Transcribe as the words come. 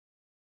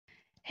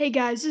Hey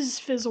guys, this is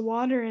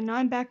Fizzlewater and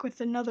I'm back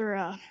with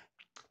another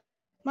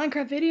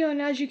Minecraft video,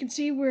 and as you can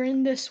see, we're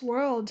in this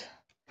world.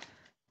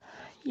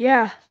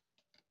 Yeah.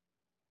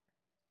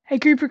 Hey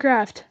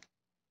Creepercraft.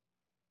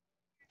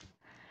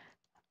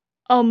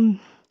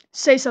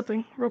 Say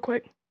something real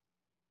quick.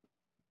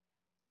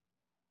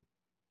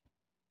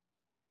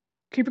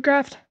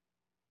 Creepercraft?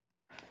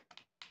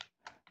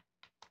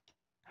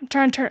 I'm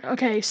trying to turn,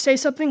 okay, say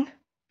something.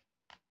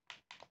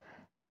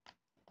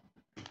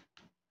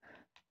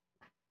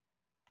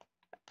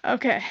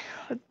 Okay.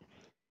 Let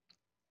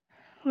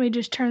me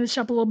just turn this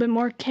up a little bit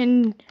more.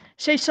 Can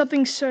say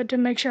something so to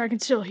make sure I can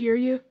still hear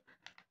you.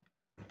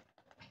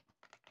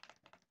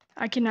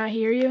 I cannot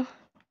hear you.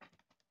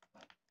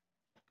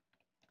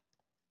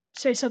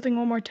 Say something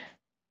one more time.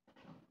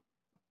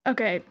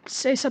 Okay,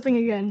 say something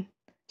again.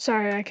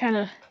 Sorry, I kind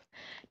of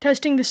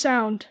testing the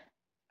sound.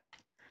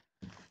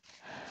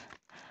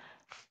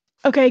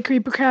 Okay,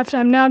 Creepercraft,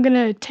 I'm now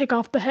gonna take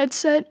off the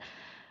headset,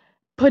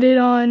 put it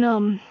on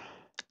the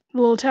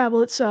little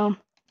tablet, so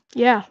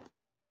yeah.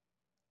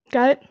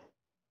 Got it?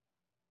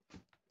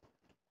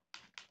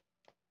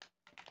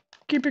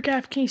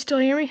 Creepercraft, can you still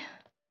hear me?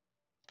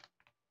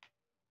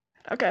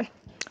 Okay.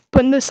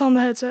 Putting this on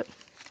the headset.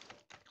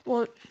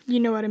 Well, you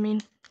know what I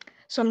mean.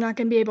 So I'm not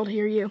gonna be able to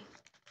hear you.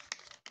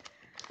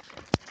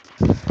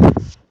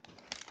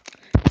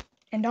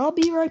 And I'll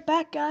be right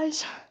back,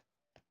 guys.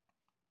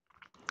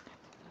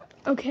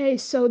 Okay,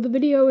 so the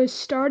video is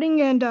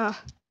starting and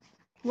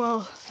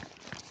well,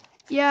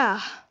 yeah.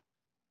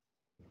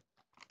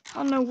 I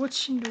don't know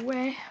what's in the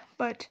way,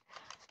 but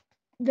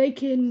they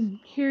can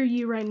hear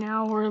you right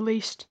now, or at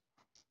least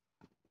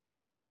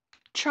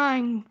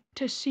trying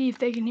to see if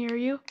they can hear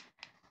you.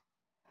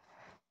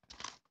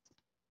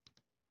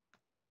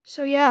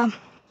 So yeah.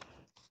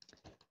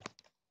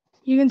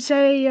 You can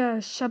say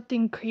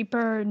something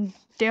creeper and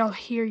they'll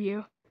hear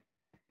you.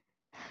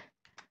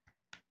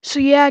 So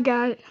yeah,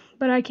 guys,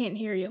 but I can't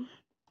hear you.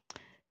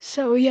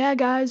 So yeah,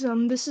 guys,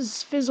 this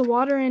is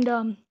Fizzlewater,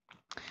 and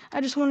I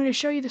just wanted to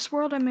show you this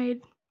world I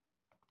made.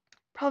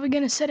 Probably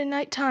gonna set it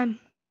nighttime.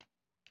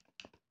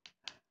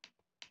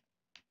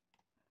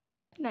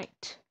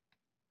 Night.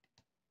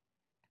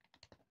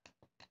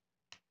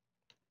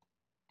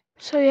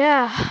 So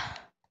yeah,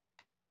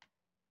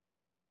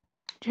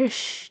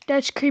 just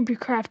that's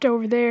Creepycraft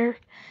over there,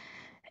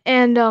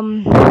 and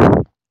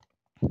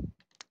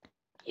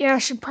yeah, I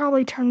should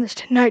probably turn this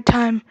to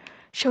nighttime.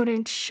 Show it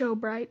ain't so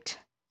bright.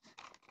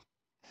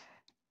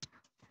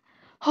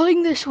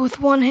 Holding this with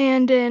one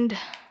hand and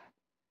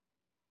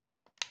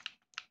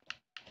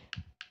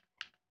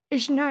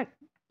it's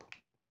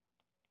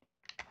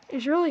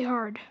really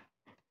hard.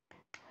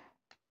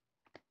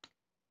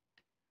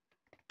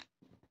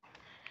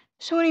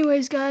 So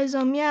anyways, guys,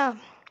 yeah,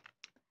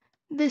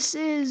 this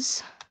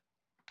is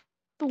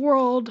the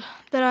world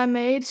that I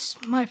made.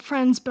 My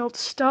friends built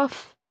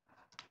stuff,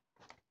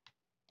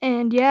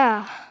 and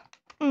yeah,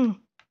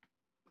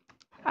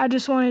 I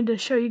just wanted to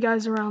show you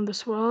guys around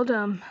this world.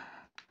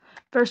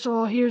 First of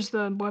all, here's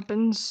the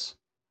weapons.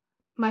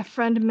 My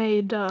friend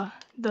made the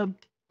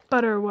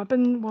butter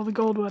weapon, well, the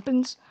gold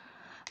weapons.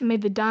 I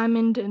made the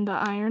diamond and the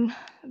iron.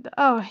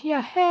 Oh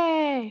yeah,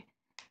 hey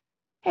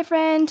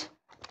friend.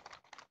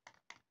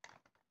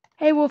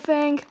 Hey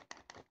Wolfang.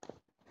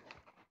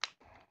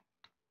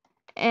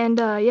 And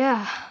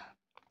yeah.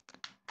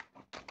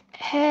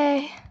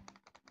 Hey.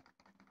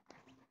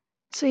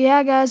 So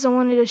yeah, guys, I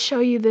wanted to show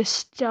you this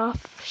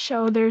stuff.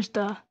 So there's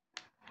the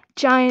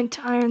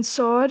giant iron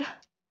sword.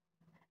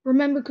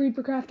 Remember,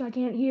 Creepercraft, I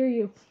can't hear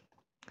you.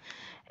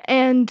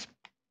 And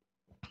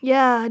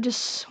yeah,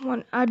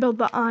 I built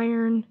the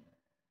iron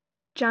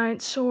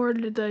giant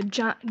sword, the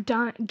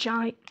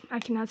giant, I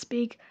cannot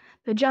speak,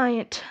 the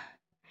giant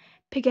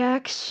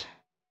pickaxe,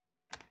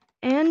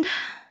 and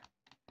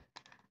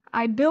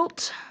I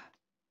built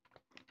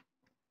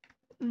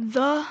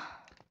the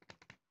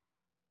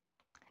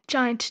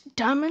giant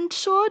diamond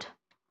sword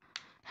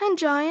and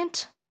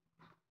giant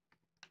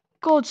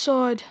gold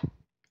sword.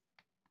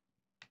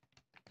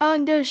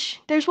 And there's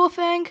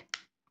Wolfang.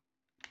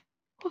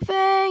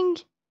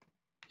 Wolfang!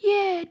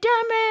 Yeah,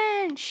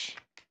 damage!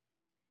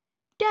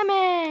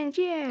 Damage,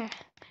 yeah.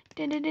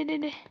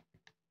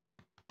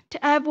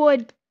 To add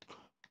wood.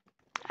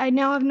 I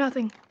now have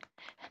nothing.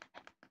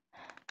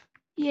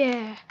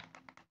 Yeah.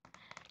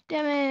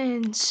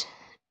 Damage.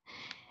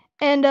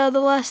 And the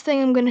last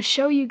thing I'm gonna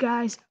show you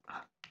guys.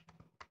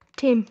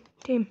 Tim's.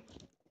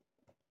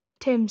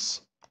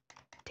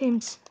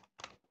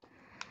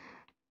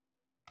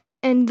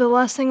 And the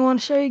last thing I want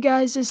to show you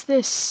guys is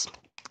this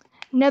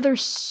nether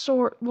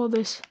sword, well,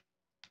 this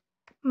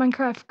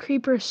Minecarft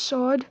creeper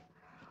sword,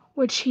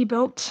 which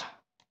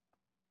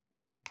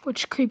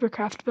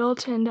Creepercraft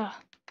built, and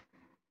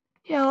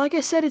yeah, like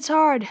I said, it's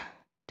hard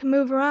to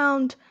move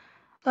around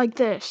like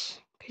this,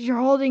 because you're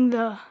holding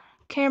the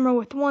camera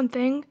with one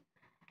thing,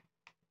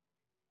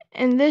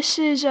 and this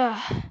is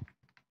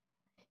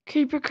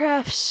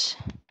Creepercraft's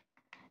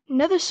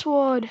nether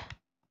sword.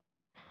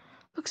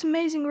 Looks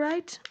amazing,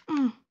 right?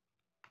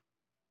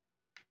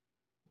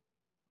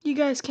 You You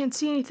guys can't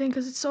see anything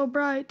because it's so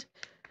bright.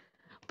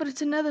 But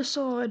it's another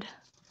sword.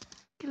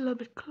 Get a little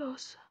bit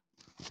closer.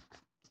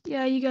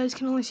 Yeah, you guys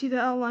can only see the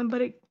outline,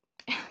 but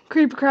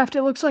Creepercraft,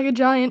 it looks like a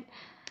giant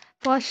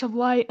flash of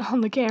light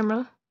on the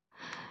camera.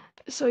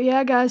 So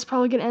yeah, guys,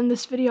 probably gonna end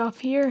this video off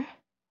here.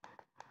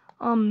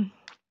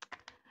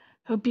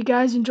 Hope you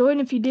guys enjoyed, and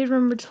if you did,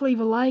 remember to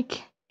leave a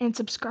like and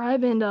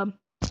subscribe, and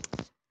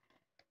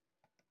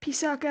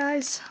peace out,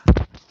 guys.